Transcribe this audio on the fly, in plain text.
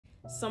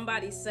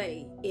Somebody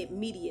say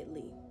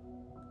immediately.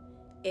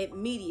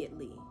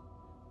 Immediately.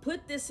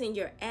 Put this in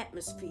your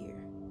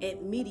atmosphere.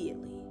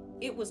 Immediately.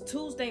 It was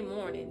Tuesday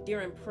morning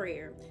during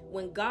prayer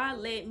when God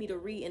led me to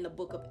read in the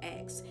book of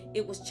Acts.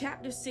 It was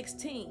chapter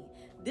 16.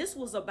 This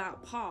was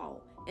about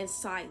Paul and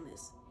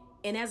Silas.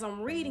 And as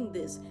I'm reading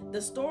this,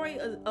 the story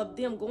of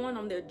them going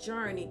on their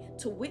journey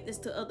to witness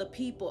to other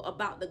people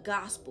about the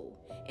gospel.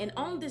 And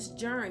on this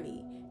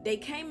journey, they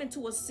came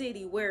into a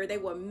city where they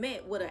were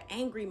met with an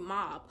angry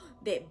mob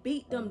that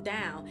beat them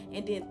down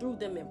and then threw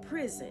them in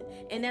prison.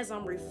 And as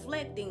I'm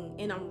reflecting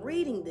and I'm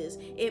reading this,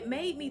 it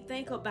made me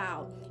think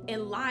about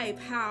in life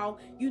how,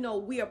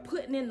 we are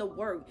putting in the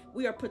work,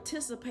 we are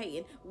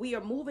participating, we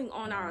are moving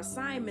on our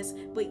assignments,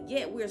 but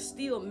yet we're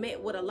still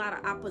met with a lot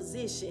of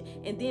opposition.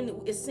 And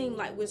then it seemed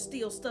like we're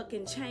still stuck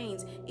in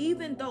chains,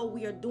 even though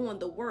we are doing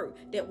the work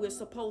that we're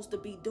supposed to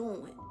be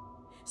doing.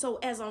 So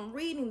as I'm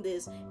reading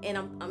this and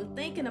I'm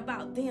thinking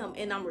about them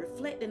and I'm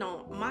reflecting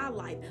on my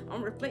life,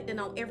 I'm reflecting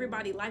on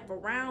everybody's life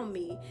around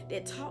me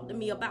that talked to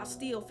me about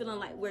still feeling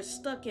like we're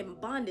stuck in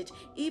bondage,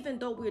 even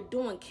though we're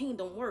doing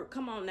kingdom work.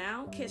 Come on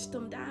now, catch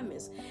them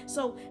diamonds.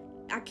 So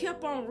I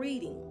kept on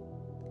reading.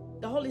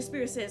 The Holy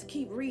Spirit says,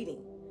 keep reading.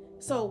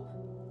 So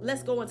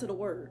let's go into the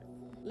word.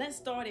 Let's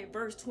start at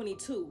verse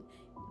 22.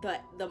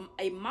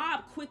 A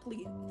mob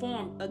quickly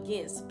formed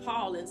against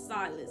Paul and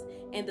Silas,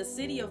 and the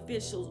city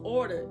officials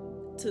ordered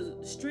to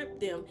strip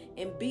them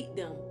and beat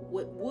them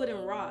with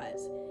wooden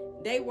rods.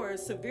 They were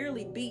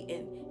severely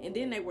beaten, and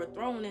then they were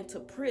thrown into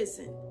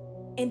prison.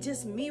 And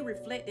just me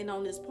reflecting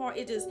on this part,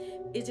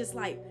 it's just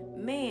like,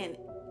 man,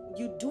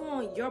 you're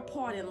doing your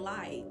part in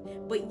life,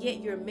 but yet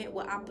you're met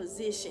with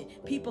opposition.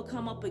 People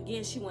come up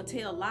against you and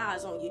tell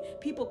lies on you.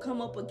 People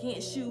come up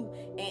against you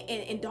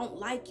and don't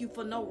like you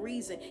for no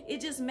reason. It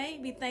just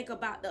made me think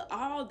about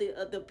all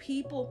the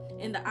people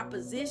and the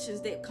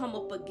oppositions that come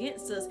up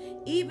against us,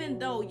 even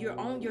though you're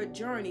on your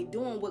journey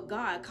doing what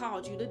God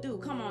called you to do.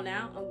 Come on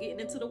now, I'm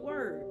getting into the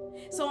word.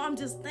 So I'm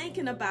just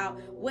thinking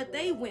about what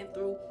they went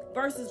through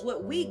versus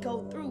what we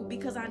go through,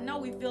 because I know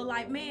we feel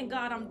like, man,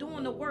 God, I'm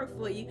doing the work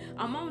for you.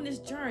 I'm on this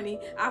journey.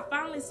 I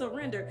finally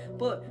surrendered.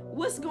 But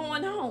what's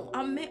going on?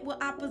 I'm met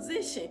with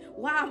opposition.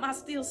 Why am I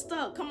still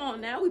stuck? Come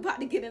on now. We about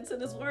to get into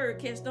this word,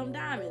 catch them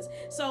diamonds.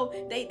 So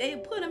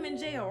they put them in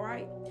jail,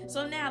 right?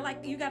 So now,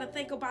 like, you got to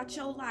think about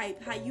your life,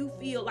 how you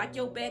feel like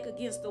your back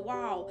against the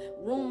wall,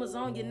 rumors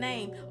on your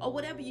name, or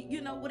whatever,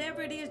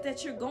 whatever it is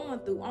that you're going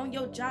through on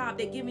your job.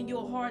 They're giving you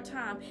a hard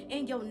time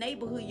in your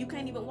neighborhood. You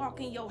can't even walk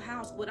in your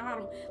house without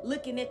them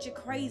looking at you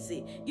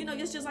crazy.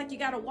 It's just like you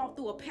got to walk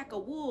through a pack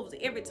of wolves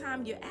every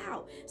time you're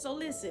out. So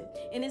listen,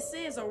 and it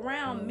says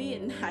around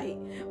midnight,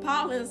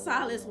 Paul and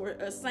Silas were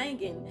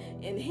singing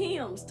in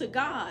hymns to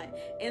God.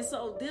 And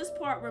so this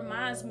part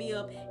reminds me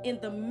of, in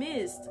the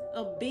midst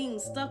of being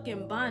stuck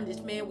in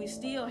bondage, man, we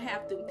still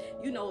have to,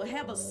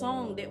 have a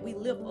song that we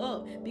lift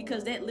up,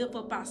 because that lift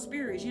up our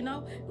spirits.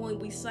 When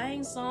we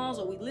sing songs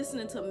or we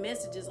listening to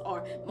messages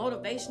or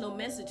motivational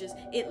messages,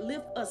 it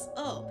lifts us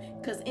up,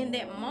 because in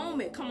that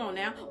moment, come on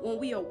now, when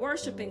we are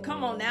worshiping,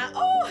 come on now,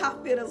 oh,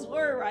 I feel this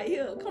word right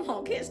here. Come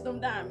on, catch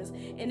them diamonds.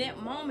 In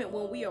that moment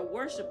when we are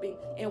worshiping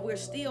and we're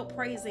still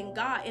praising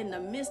God in the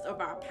midst of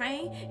our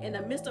pain, in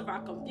the midst of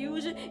our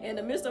confusion, in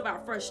the midst of our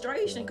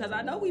frustration, because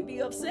I know we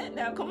be upset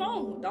now. Come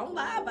on, don't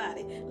lie about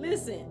it.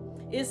 Listen,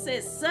 it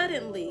says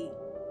suddenly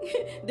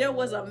there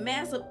was a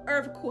massive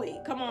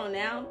earthquake. Come on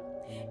now.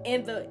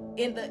 And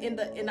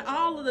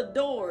all of the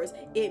doors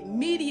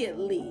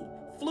immediately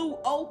flew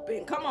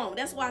open. Come on,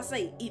 that's why I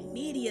say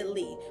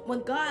immediately.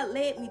 When God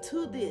led me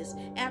to this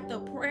after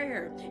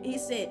prayer, he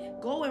said,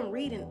 go and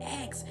read in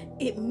Acts.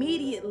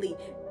 Immediately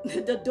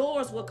the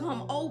doors will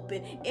come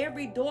open.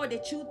 Every door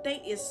that you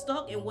think is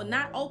stuck and will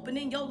not open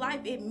in your life,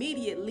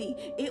 immediately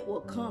it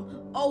will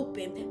come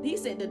open. He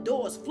said the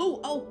doors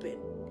flew open.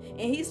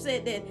 And he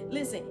said that,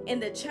 listen,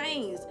 and the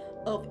chains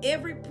of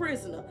every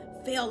prisoner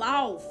fell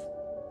off.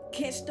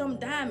 Catch them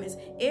diamonds.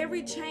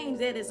 Every chain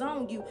that is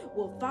on you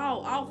will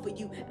fall off of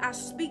you. I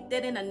speak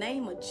that in the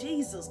name of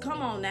Jesus. Come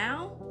on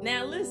now.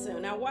 Now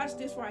listen, now watch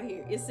this right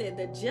here. It said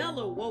the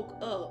jailer woke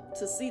up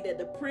to see that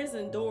the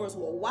prison doors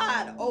were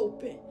wide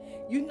open.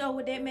 You know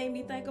what that made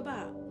me think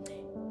about?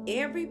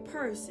 Every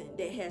person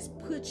that has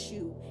put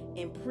you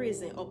in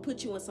prison or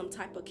put you in some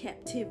type of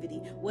captivity,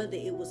 whether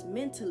it was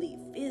mentally,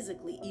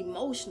 physically,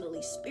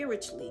 emotionally,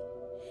 spiritually.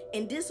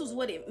 And this was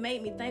what it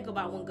made me think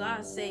about when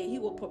God said he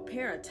will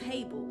prepare a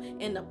table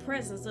in the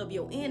presence of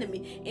your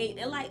enemy.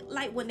 And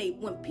like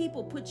when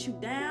people put you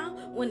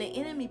down, when the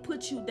enemy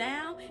puts you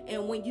down,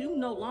 and when you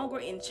no longer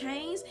in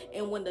chains,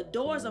 and when the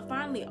doors are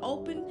finally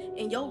open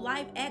in your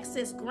life,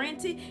 access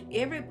granted,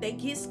 they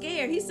get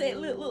scared. He said,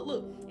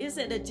 look. It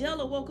said the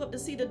jailer woke up to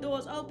see the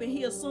doors open.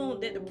 He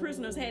assumed that the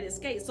prisoners had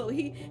escaped. So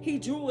he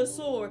drew his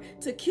sword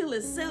to kill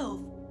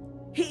himself.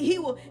 He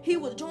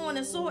was drawing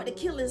his sword to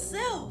kill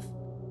himself.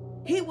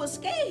 He was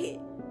scared.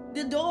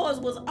 The doors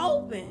was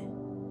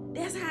open.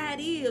 That's how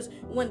it is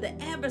when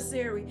the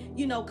adversary,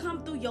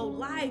 come through your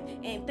life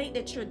and think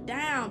that you're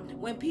down.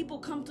 When people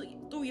come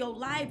through your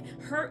life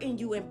hurting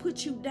you and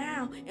put you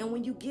down, and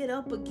when you get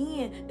up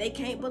again, they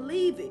can't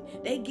believe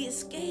it. They get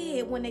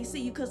scared when they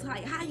see you, because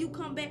like, how you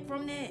come back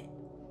from that?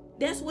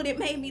 That's what it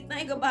made me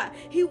think about.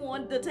 He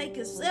wanted to take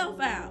himself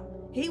out.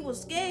 He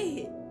was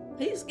scared.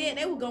 He's scared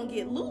they were going to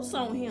get loose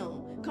on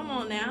him. Come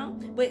on now.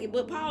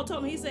 But Paul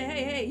told him, he said,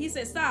 hey, he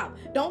said, stop.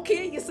 Don't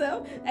kill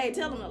yourself. Hey,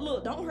 tell him,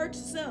 look, don't hurt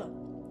yourself.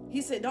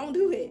 He said, don't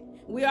do it.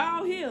 We're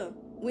all here.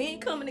 We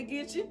ain't coming to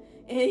get you.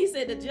 And he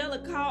said the jailer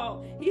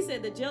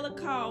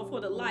called for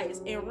the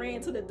lights and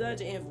ran to the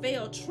dungeon and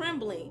fell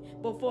trembling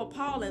before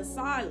Paul and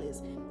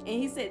Silas. And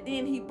he said,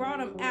 then he brought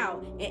him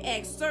out and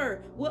asked,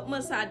 sir, what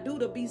must I do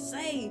to be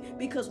saved?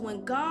 Because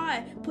when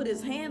God put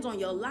his hands on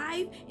your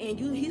life and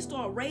he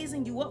start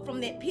raising you up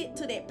from that pit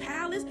to that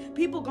palace,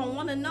 people gonna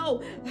want to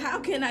know, how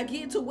can I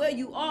get to where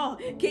you are?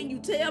 Can you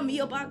tell me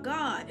about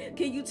God?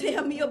 Can you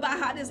tell me about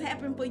how this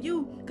happened for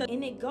you?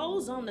 And it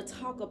goes on to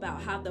talk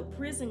about how the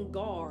prison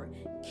guard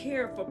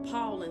cared for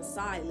Paul and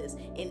Silas,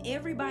 and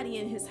everybody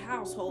in his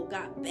household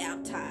got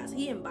baptized.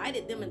 He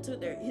invited them into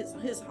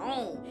his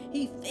home.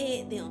 He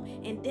fed them.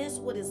 And that's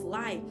what it's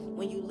like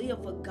when you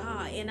live for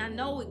God. And I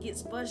know it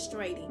gets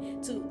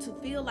frustrating to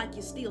feel like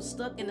you're still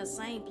stuck in the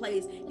same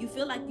place. You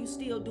feel like you're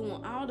still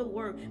doing all the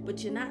work,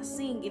 but you're not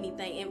seeing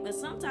anything. But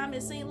sometimes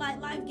it seems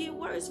like life get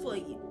worse for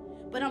you.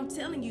 But I'm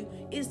telling you,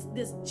 it's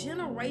this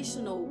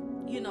generational,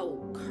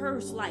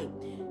 curse, like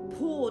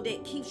pull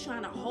that keeps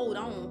trying to hold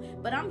on.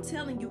 But I'm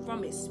telling you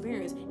from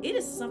experience, it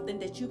is something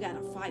that you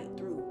got to fight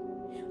through.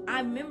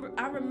 I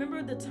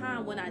remember the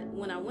time when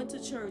I went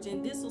to church,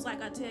 and this was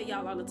like I tell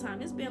y'all all the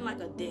time, it's been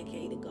like a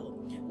decade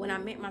ago when I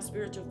met my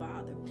spiritual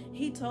father.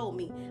 He told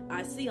me,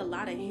 I see a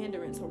lot of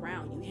hindrance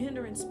around you,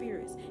 hindering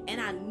spirits. And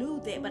I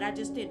knew that, but I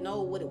just didn't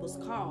know what it was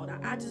called.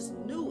 I just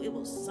knew it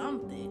was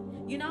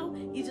something.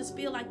 You just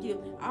feel like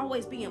you're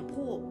always being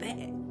pulled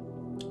back.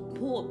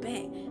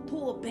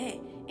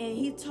 And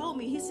he told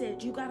me, he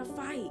said, you gotta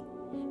fight.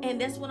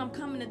 And that's what I'm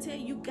coming to tell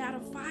you. You gotta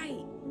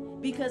fight,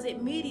 because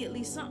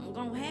immediately something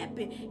gonna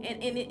happen.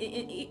 And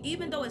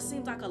even though it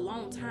seems like a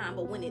long time,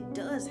 but when it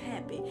does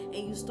happen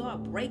and you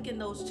start breaking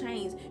those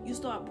chains, you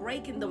start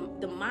breaking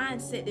the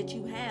mindset that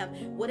you have,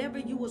 whatever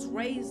you was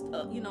raised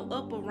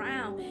up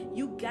around,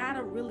 you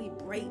gotta really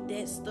break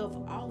that stuff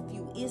off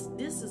you.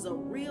 This is a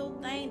real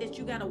thing that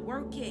you gotta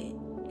work at.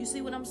 You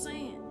see what I'm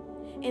saying?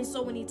 And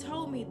so when he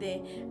told me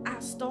that, I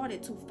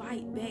started to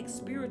fight back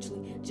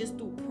spiritually just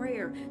through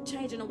prayer,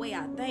 changing the way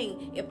I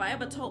think. If I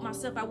ever told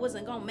myself I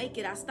wasn't going to make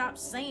it, I stopped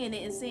saying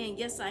it and saying,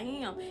 yes, I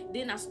am.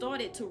 Then I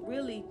started to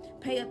really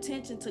pay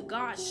attention to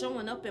God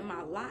showing up in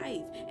my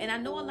life. And I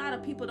know a lot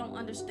of people don't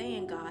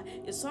understand God.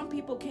 And some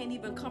people can't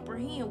even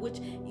comprehend, which,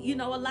 a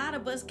lot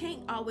of us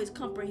can't always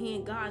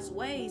comprehend God's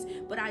ways.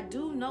 But I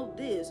do know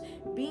this,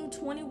 being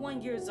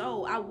 21 years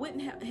old, I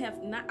wouldn't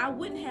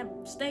have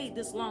stayed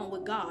this long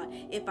with God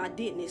if I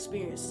didn't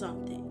experience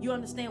something. You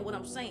understand what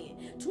I'm saying?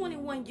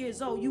 21 years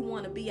old, you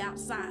want to be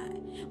outside.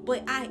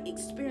 But I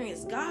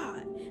experienced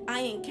God.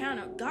 I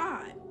encountered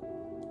God.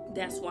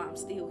 That's why I'm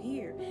still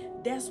here.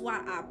 That's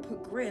why I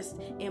progressed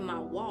in my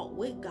walk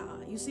with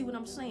God. You see what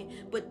I'm saying?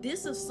 But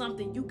this is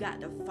something you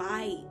got to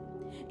fight.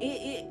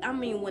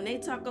 When they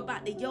talk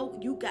about the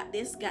yoke,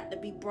 this got to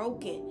be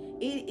broken.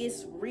 It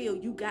is real.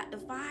 You got to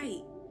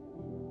fight.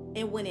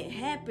 And when it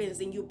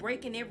happens and you're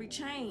breaking every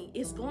chain,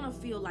 it's going to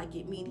feel like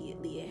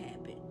immediately it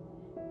happened.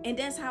 And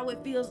that's how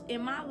it feels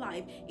in my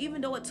life.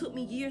 Even though it took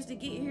me years to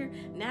get here,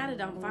 now that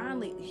I'm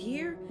finally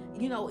here,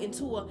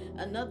 into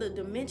another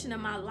dimension of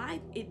my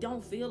life, it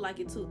don't feel like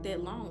it took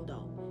that long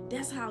though.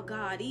 That's how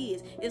God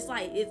is. It's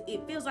like,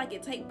 it feels like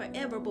it take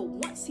forever, but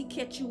once he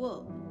catch you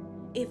up,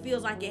 it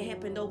feels like it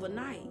happened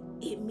overnight,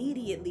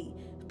 immediately.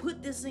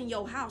 Put this in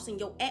your house, in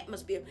your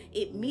atmosphere.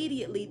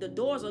 Immediately the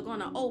doors are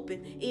gonna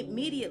open.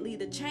 Immediately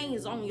the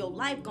chains on your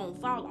life gonna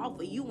fall off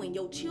of you and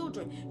your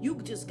children. You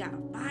just gotta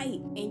fight,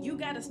 and you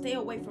gotta stay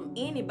away from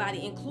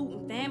anybody,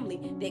 including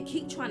family, that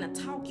keep trying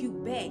to talk you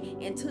back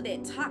into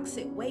that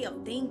toxic way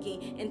of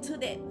thinking, into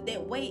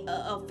that way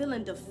of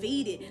feeling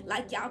defeated,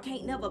 like y'all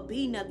can't never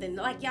be nothing,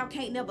 like y'all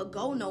can't never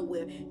go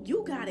nowhere.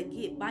 You gotta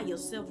get by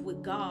yourself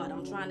with God.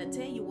 I'm trying to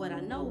tell you what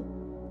I know.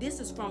 This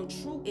is from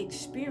true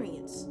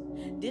experience.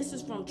 This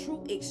is from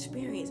true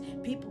experience.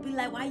 People be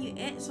like, why you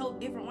act so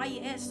different? Why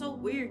you act so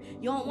weird?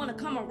 You don't want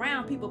to come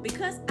around people.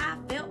 Because I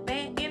felt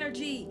bad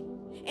energy.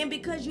 And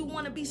because you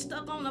want to be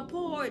stuck on the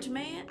porch,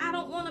 man. I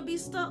don't want to be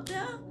stuck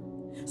there.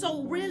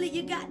 So really,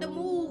 you got to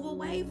move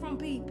away from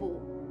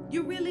people.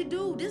 You really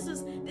do. This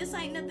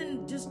ain't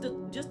nothing just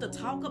to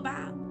talk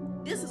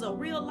about. This is a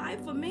real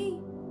life for me.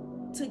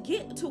 To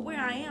get to where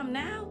I am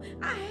now,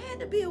 I had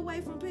to be away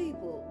from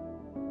people.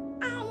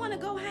 I don't want to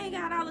go hang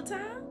out all the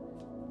time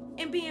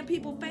and be in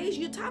people's face.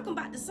 You're talking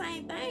about the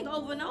same thing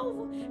over and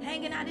over,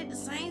 hanging out at the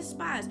same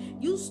spots.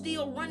 You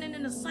still running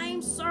in the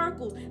same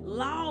circles,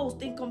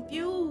 lost and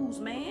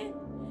confused, man.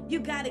 You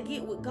got to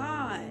get with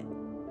God.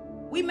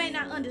 We may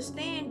not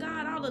understand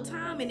God all the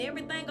time and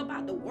everything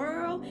about the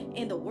world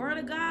and the word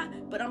of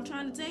God, but I'm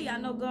trying to tell you, I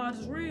know God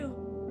is real.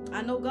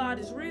 I know God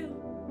is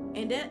real.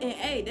 And that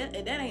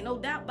ain't no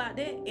doubt about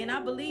that. And I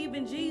believe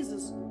in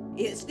Jesus.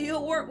 It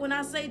still work when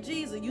I say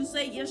Jesus. You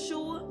say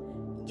Yeshua,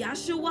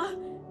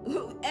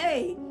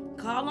 hey,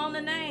 call on the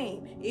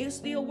name. It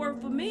still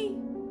work for me.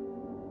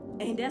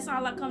 And that's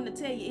all I come to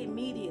tell you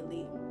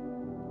immediately.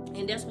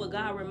 And that's what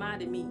God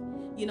reminded me,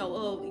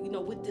 of,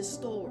 with this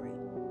story.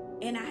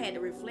 And I had to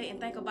reflect and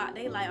think about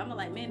their life. I'm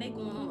like, man, they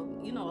going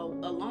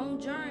on, a long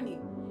journey,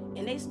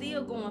 and they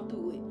still going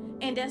through it.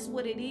 And that's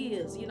what it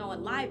is. In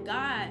life,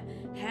 God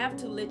have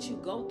to let you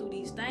go through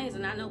these things.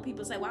 And I know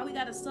people say, why we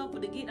got to suffer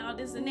to get all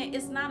this and that?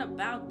 It's not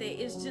about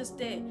that. It's just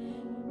that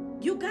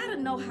you got to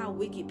know how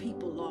wicked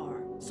people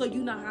are, so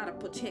you know how to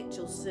protect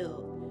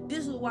yourself.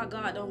 This is why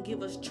God don't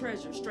give us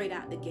treasure straight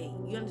out the gate.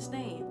 You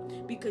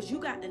understand? Because you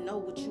got to know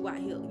what you out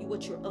here,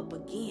 what you're up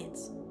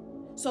against.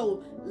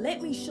 So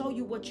let me show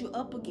you what you're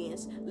up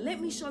against. Let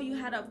me show you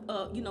how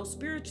to,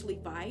 spiritually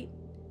fight.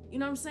 You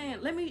know what I'm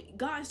saying? Let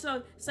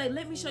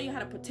me show you how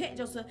to protect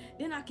yourself.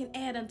 Then I can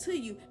add unto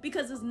you,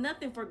 because there's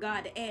nothing for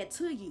God to add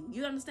to you.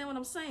 You understand what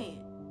I'm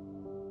saying?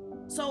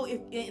 So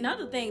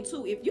another thing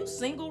too, if you're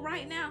single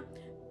right now,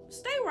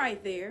 stay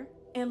right there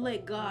and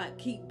let God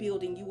keep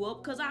building you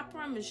up. Because I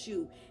promise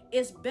you,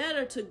 it's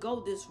better to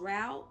go this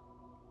route,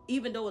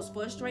 even though it's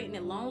frustrating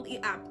and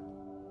lonely.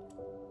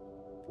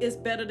 It's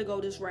better to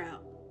go this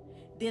route.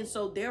 Then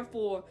so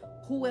therefore,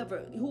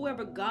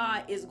 whoever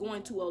God is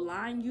going to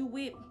align you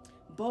with,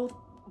 both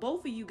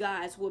of you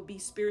guys will be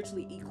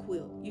spiritually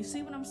equipped. You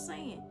see what I'm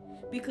saying?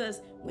 Because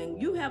when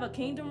you have a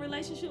kingdom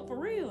relationship for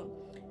real,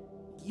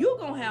 you're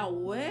going to have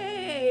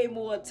way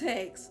more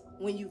text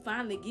when you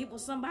finally get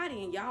with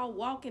somebody and y'all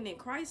walking in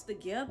Christ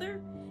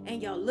together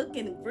and y'all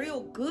looking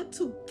real good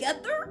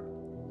together.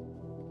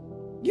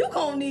 You're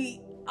going to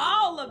need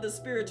all of the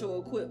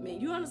spiritual equipment.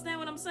 You understand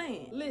what I'm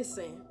saying?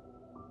 Listen,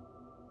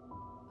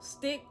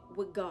 stick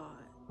with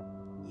God.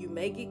 You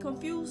may get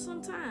confused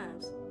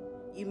sometimes.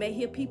 You may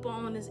hear people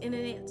on this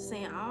internet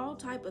saying all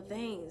type of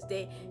things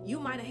that you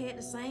might have had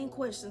the same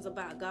questions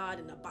about God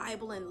and the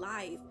Bible and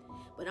life.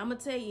 But I'm going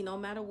to tell you, no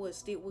matter what,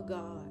 stick with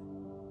God.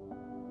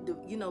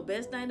 The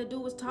best thing to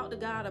do is talk to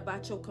God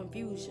about your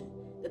confusion.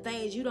 The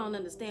things you don't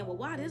understand. Well,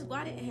 why did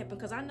it happen?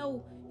 Because I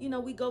know,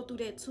 we go through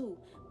that too.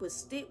 But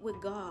stick with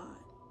God.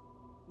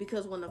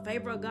 Because when the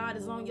favor of God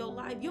is on your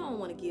life, you don't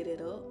want to get it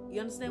up.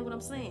 You understand what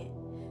I'm saying?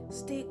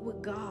 Stick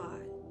with God.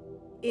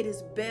 It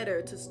is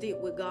better to stick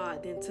with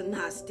God than to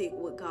not stick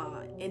with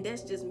God. And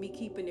that's just me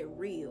keeping it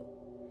real.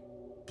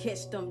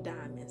 Catch them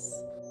diamonds.